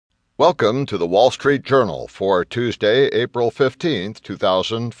Welcome to the Wall Street Journal for Tuesday, April 15th,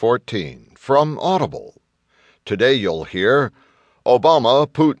 2014, from Audible. Today you'll hear,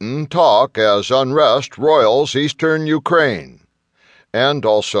 Obama-Putin talk as unrest roils eastern Ukraine. And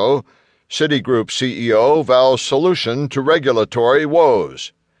also, Citigroup CEO vows solution to regulatory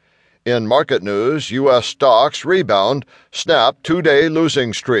woes. In market news, U.S. stocks rebound, snap two-day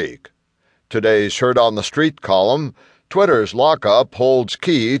losing streak. Today's Heard on the Street column, Twitter's lockup holds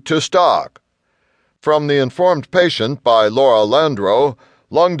key to stock. From The Informed Patient by Laura Landro,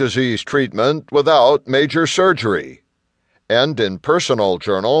 lung disease treatment without major surgery. And in Personal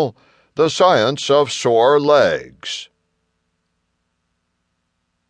Journal, the science of sore legs.